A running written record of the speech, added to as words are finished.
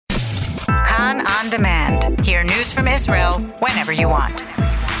on demand. Hear news from Israel whenever you want.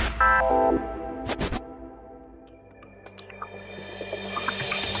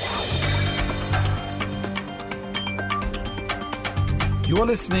 You are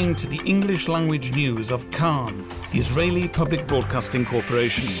listening to the English language news of Kan, the Israeli Public Broadcasting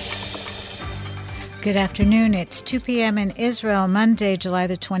Corporation. Good afternoon. It's 2 p.m. in Israel, Monday, July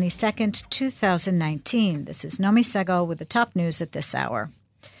the 22nd, 2019. This is Nomi Segal with the top news at this hour.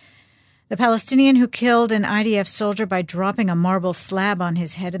 The Palestinian who killed an IDF soldier by dropping a marble slab on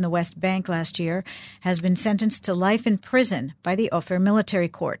his head in the West Bank last year has been sentenced to life in prison by the Ofer Military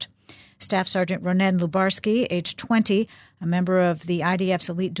Court. Staff Sergeant Ronen Lubarsky, age 20, a member of the IDF's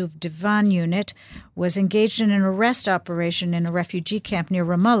elite Duvdevan unit, was engaged in an arrest operation in a refugee camp near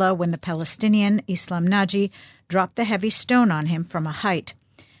Ramallah when the Palestinian, Islam Naji, dropped the heavy stone on him from a height.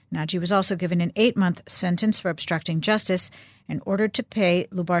 Naji was also given an 8-month sentence for obstructing justice and ordered to pay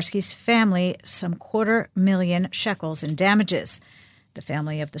Lubarsky's family some 250,000 shekels in damages. The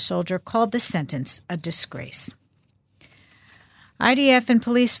family of the soldier called the sentence a disgrace. IDF and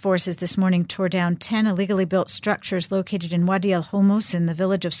police forces this morning tore down 10 illegally built structures located in Wadi al-Hummus in the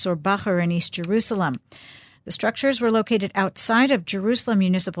village of Sorbacher in East Jerusalem. The structures were located outside of Jerusalem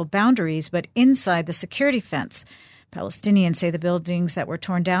municipal boundaries, but inside the security fence. Palestinians say the buildings that were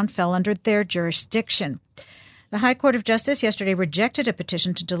torn down fell under their jurisdiction. The High Court of Justice yesterday rejected a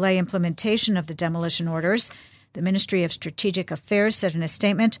petition to delay implementation of the demolition orders. The Ministry of Strategic Affairs said in a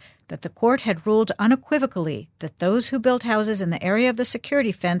statement that the court had ruled unequivocally that those who built houses in the area of the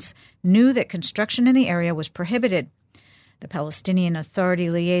security fence knew that construction in the area was prohibited. The Palestinian Authority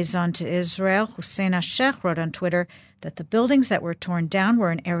liaison to Israel, Hussein Ashech, wrote on Twitter that the buildings that were torn down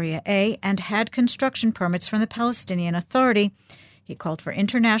were in Area A and had construction permits from the Palestinian Authority. He called for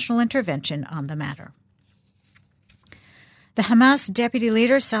international intervention on the matter. The Hamas deputy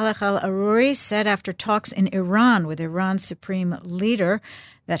leader Saleh al-Aruri said after talks in Iran with Iran's supreme leader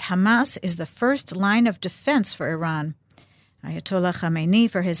that Hamas is the first line of defense for Iran. Ayatollah Khamenei,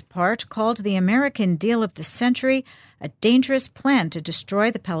 for his part, called the American deal of the century a dangerous plan to destroy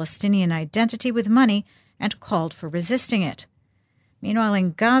the Palestinian identity with money and called for resisting it. Meanwhile,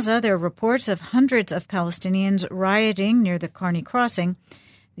 in Gaza, there are reports of hundreds of Palestinians rioting near the Karni crossing.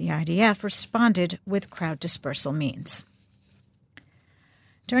 The IDF responded with crowd dispersal means.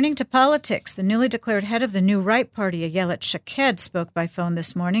 Turning to politics, the newly declared head of the New Right Party, Ayelet Shaked, spoke by phone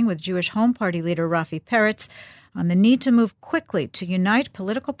this morning with Jewish Home Party leader Rafi Peretz on the need to move quickly to unite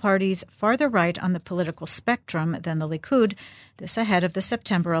political parties farther right on the political spectrum than the Likud, this ahead of the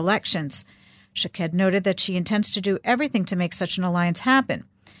September elections. Shaked noted that she intends to do everything to make such an alliance happen.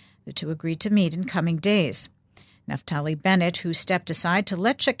 The two agreed to meet in coming days. Naftali Bennett, who stepped aside to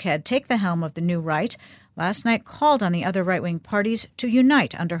let Shaked take the helm of the New Right, last night called on the other right-wing parties to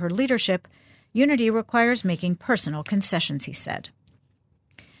unite under her leadership. Unity requires making personal concessions, he said.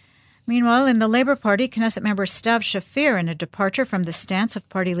 Meanwhile, in the Labour Party, Knesset member Stav Shafir, in a departure from the stance of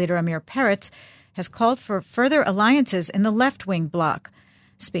party leader Amir Peretz, has called for further alliances in the left-wing bloc.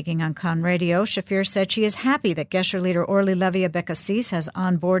 Speaking on Kan Radio, Shafir said she is happy that Gesher leader Orly Levy Abecasis has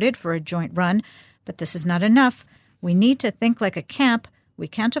onboarded for a joint run, but this is not enough. We need to think like a camp. We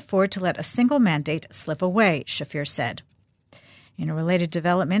can't afford to let a single mandate slip away, Shafir said. In a related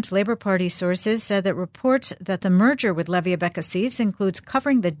development, Labour Party sources said that reports that the merger with Levy Abecasis includes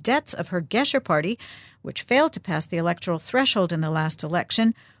covering the debts of her Gesher party, which failed to pass the electoral threshold in the last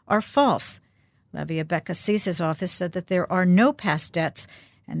election, are false. Levy Abecasis' office said that there are no past debts,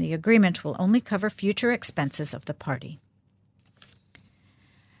 and the agreement will only cover future expenses of the party.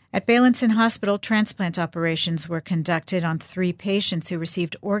 At Beilinson Hospital, transplant operations were conducted on 3 patients who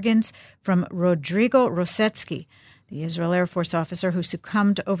received organs from Rodrigo Rosetsky, the Israel Air Force officer who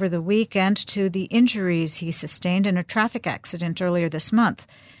succumbed over the weekend to the injuries he sustained in a traffic accident earlier this month.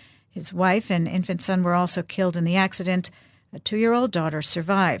 His wife and infant son were also killed in the accident. A 2-year-old daughter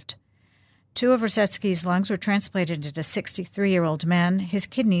survived. 2 of Rosetsky's lungs were transplanted into a 63-year-old man. His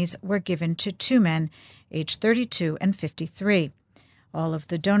kidneys were given to 2 men, aged 32 and 53. All of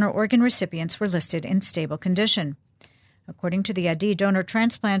the donor organ recipients were listed in stable condition. According to the Adi Donor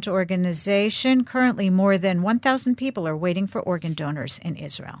Transplant Organization, currently more than 1,000 people are waiting for organ donors in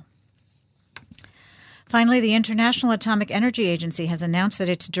Israel. Finally, the International Atomic Energy Agency has announced that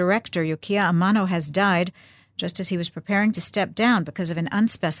its director, Yukiya Amano, has died just as he was preparing to step down because of an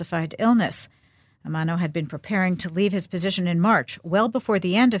unspecified illness. Amano had been preparing to leave his position in March, well before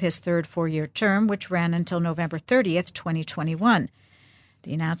the end of his third 4-year term, which ran until November 30th, 2021.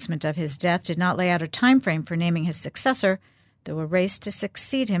 The announcement of his death did not lay out a time frame for naming his successor, though a race to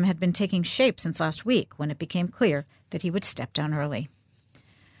succeed him had been taking shape since last week when it became clear that he would step down early.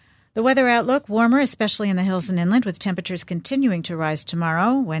 The weather outlook, warmer, especially in the hills and inland, with temperatures continuing to rise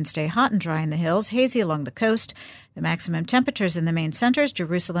tomorrow. Wednesday, hot and dry in the hills, hazy along the coast. The maximum temperatures in the main centers,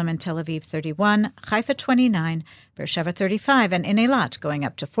 Jerusalem and Tel Aviv 31, Haifa 29, Beersheba 35, and in Eilat going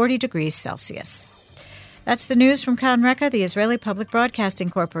up to 40 degrees Celsius. That's the news from Kan Reka, the Israeli Public Broadcasting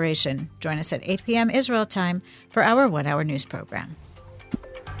Corporation. Join us at 8 p.m. Israel time for our one-hour news program.